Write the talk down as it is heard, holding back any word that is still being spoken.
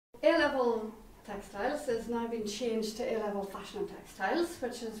A-Level Textiles has now been changed to A-Level Fashion and Textiles,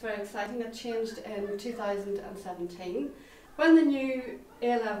 which is very exciting. It changed in 2017 when the new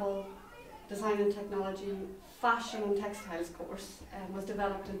A-Level Design and Technology Fashion and Textiles course was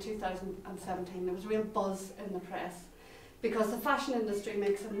developed in 2017. There was a real buzz in the press because the fashion industry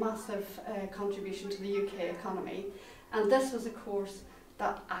makes a massive contribution to the UK economy, and this was a course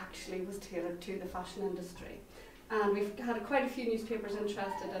that actually was tailored to the fashion industry. And we've had quite a few newspapers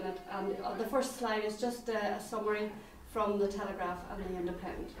interested in it, and the first slide is just a summary from the Telegraph and the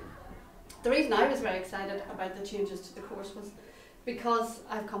Independent. The reason I was very excited about the changes to the course was because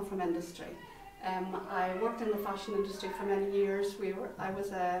I've come from industry. I worked in the fashion industry for many years. I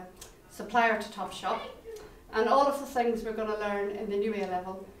was a supplier to Topshop, and all of the things we're going to learn in the new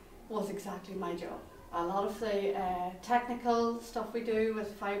A-Level was exactly my job. A lot of the technical stuff we do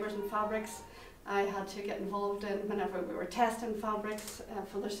with fibres and fabrics, I had to get involved in whenever we were testing fabrics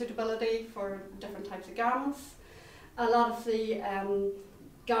for their suitability for different types of garments. A lot of the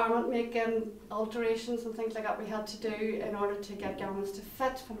garment making alterations and things like that we had to do in order to get garments to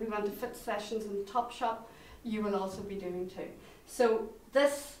fit. When we went to fit sessions in Topshop, you will also be doing too. So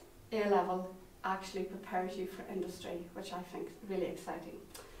this A-Level actually prepares you for industry, which I think is really exciting.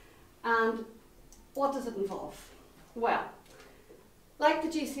 And what does it involve? Well, like the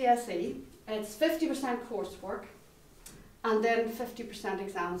GCSE, it's 50% coursework and then 50%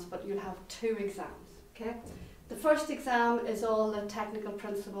 exams, but you'll have 2 exams, okay? The first exam is all the technical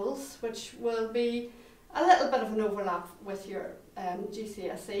principles, which will be a little bit of an overlap with your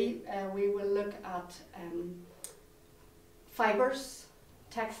GCSE. We will look at fibres,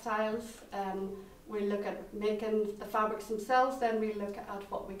 textiles, we look at making the fabrics themselves, then we look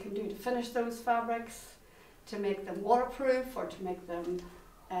at what we can do to finish those fabrics, to make them waterproof or to make them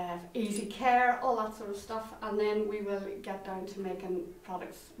easy care, all that sort of stuff, and then we will get down to making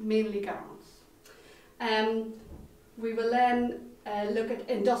products, mainly garments. We will then look at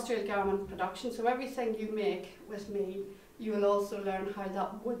industrial garment production, so everything you make with me, you will also learn how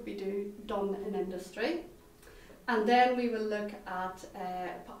that would be done in industry. And then we will look at,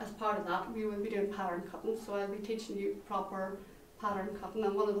 as part of that, we will be doing pattern cutting, so I'll be teaching you proper pattern cutting,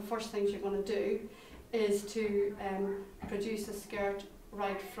 and one of the first things you're going to do is to produce a skirt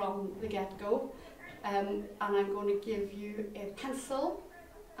right from the get-go, and I'm going to give you a pencil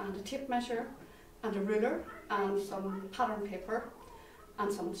and a tape measure and a ruler and some pattern paper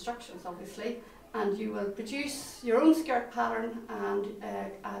and some instructions obviously, and you will produce your own skirt pattern and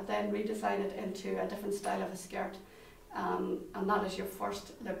then redesign it into a different style of a skirt, and that is your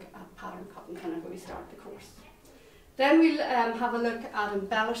first look at pattern cutting whenever we start the course. Then we'll have a look at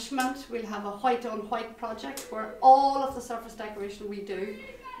embellishment. We'll have a white on white project where all of the surface decoration we do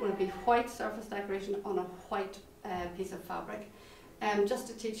will be white surface decoration on a white piece of fabric, just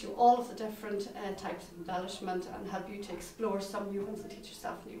to teach you all of the different types of embellishment and help you to explore some new ones and teach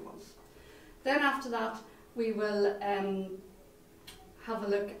yourself new ones. Then after that we will have a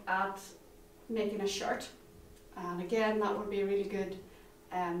look at making a shirt, and again that will be a really good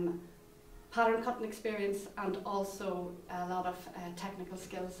pattern cutting experience and also a lot of technical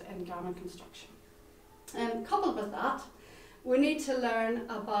skills in garment construction. Coupled with that, we need to learn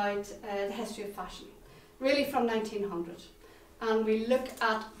about the history of fashion, really from 1900. And we look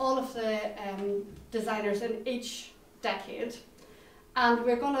at all of the designers in each decade, and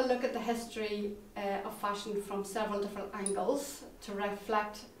we're going to look at the history of fashion from several different angles to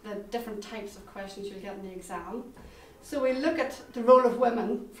reflect the different types of questions you'll get in the exam. So we look at the role of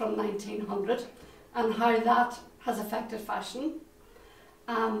women from 1900 and how that has affected fashion,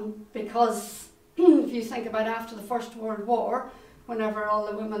 because if you think about after the First World War, whenever all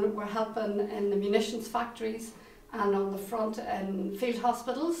the women were helping in the munitions factories and on the front in field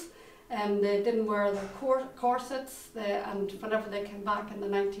hospitals, they didn't wear their corsets, and whenever they came back in the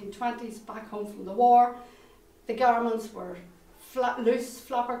 1920s back home from the war, the garments were loose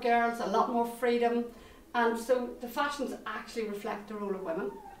flapper girls, a lot more freedom. And so the fashions actually reflect the role of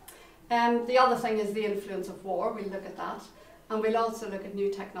women. The other thing is the influence of war. We'll look at that, and we'll also look at new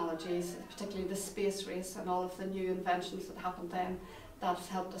technologies, particularly the space race and all of the new inventions that happened then that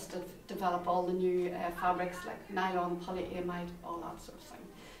helped us to develop all the new fabrics like nylon, polyamide, all that sort of thing.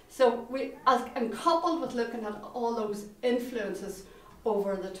 So and coupled with looking at all those influences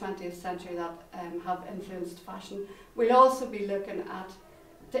over the 20th century that have influenced fashion, we'll also be looking at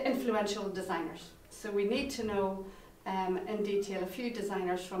the influential designers. So we need to know in detail a few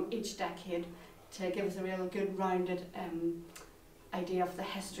designers from each decade to give us a real good rounded idea of the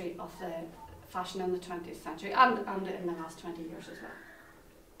history of the fashion in the 20th century and in the last 20 years as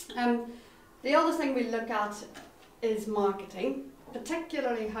well. The other thing we look at is marketing.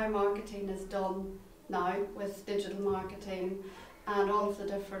 particularly how marketing is done now with digital marketing and all of the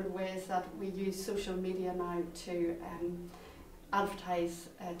different ways that we use social media now to advertise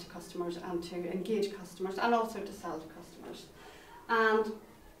to customers and to engage customers and also to sell to customers. And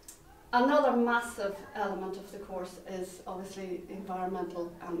another massive element of the course is obviously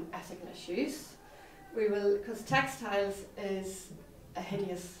environmental and ethical issues. We will, because textiles is a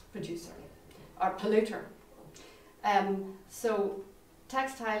hideous producer or polluter. So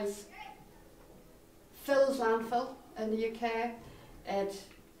textiles fills landfill in the UK. It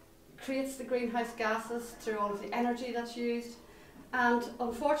creates the greenhouse gases through all of the energy that's used, and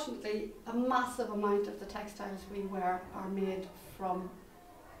unfortunately a massive amount of the textiles we wear are made from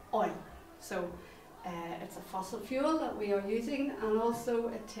oil. So it's a fossil fuel that we are using, and also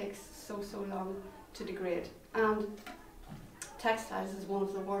it takes so long to degrade. And textiles is one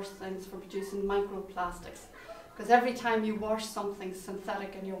of the worst things for producing microplastics, because every time you wash something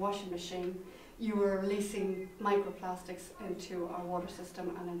synthetic in your washing machine, you are releasing microplastics into our water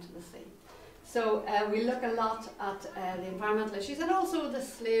system and into the sea. So we look a lot at the environmental issues and also the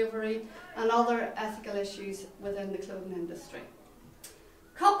slavery and other ethical issues within the clothing industry.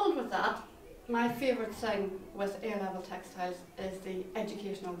 Coupled with that, my favourite thing with A-Level Textiles is the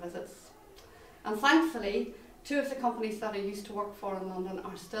educational visits. And thankfully, 2 of the companies that I used to work for in London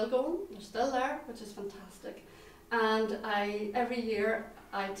are still going, they're still there, which is fantastic. And every year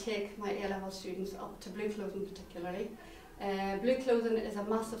I take my A-Level students up to Blue Clothing particularly. Blue Clothing is a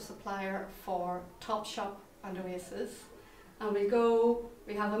massive supplier for Topshop and Oasis. And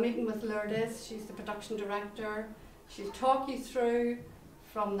we have a meeting with Lourdes, she's the production director. She'll talk you through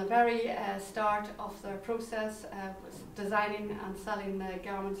from the very start of their process, designing and selling the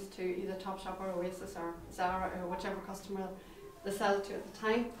garments to either Topshop or Oasis or Zara or whichever customer they sell to at the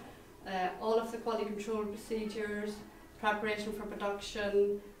time. All of the quality control procedures, preparation for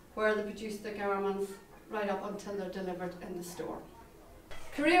production, where they produce the garments, right up until they're delivered in the store.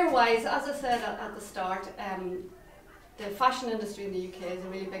 Career-wise, as I said at the start, the fashion industry in the UK is a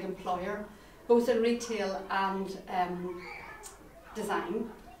really big employer, both in retail and design.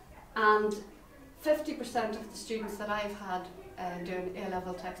 And 50% of the students that I've had doing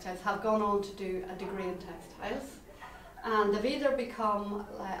A-Level Textiles have gone on to do a degree in textiles. And they've either become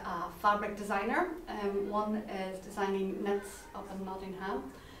a fabric designer, one is designing knits up in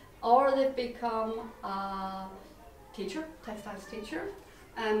Nottingham, or they've become a teacher, textiles teacher,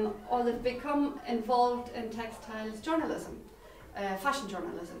 or they've become involved in textiles journalism, fashion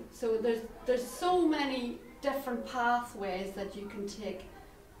journalism. So there's so many different pathways that you can take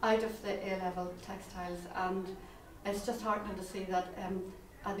out of the A-Level Textiles, and it's just heartening to see that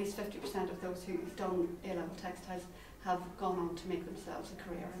at least 50% of those who've done A-Level Textiles have gone on to make themselves a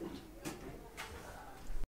career in it.